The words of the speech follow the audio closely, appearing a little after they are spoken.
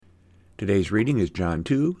Today's reading is John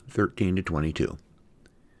 2:13-22.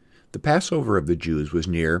 The Passover of the Jews was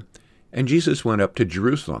near, and Jesus went up to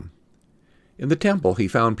Jerusalem. In the temple he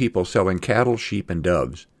found people selling cattle, sheep, and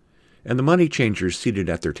doves, and the money changers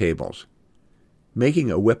seated at their tables.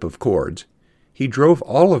 Making a whip of cords, he drove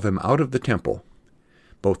all of them out of the temple,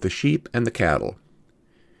 both the sheep and the cattle.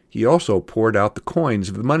 He also poured out the coins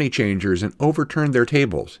of the money changers and overturned their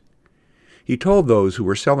tables. He told those who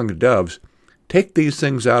were selling the doves, "Take these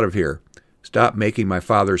things out of here. Stop making my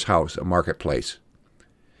Father's house a marketplace."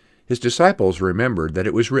 His disciples remembered that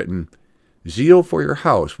it was written, "Zeal for your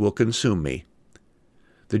house will consume me."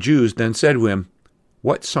 The Jews then said to him,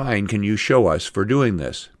 "What sign can you show us for doing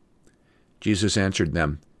this?" Jesus answered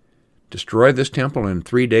them, "Destroy this temple, and in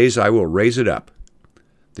 3 days I will raise it up."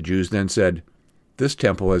 The Jews then said, "This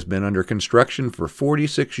temple has been under construction for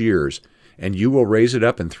 46 years, and you will raise it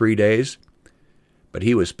up in 3 days?" But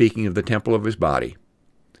he was speaking of the temple of his body.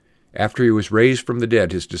 After he was raised from the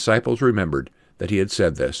dead, his disciples remembered that he had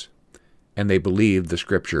said this, and they believed the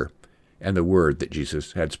Scripture and the word that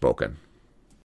Jesus had spoken.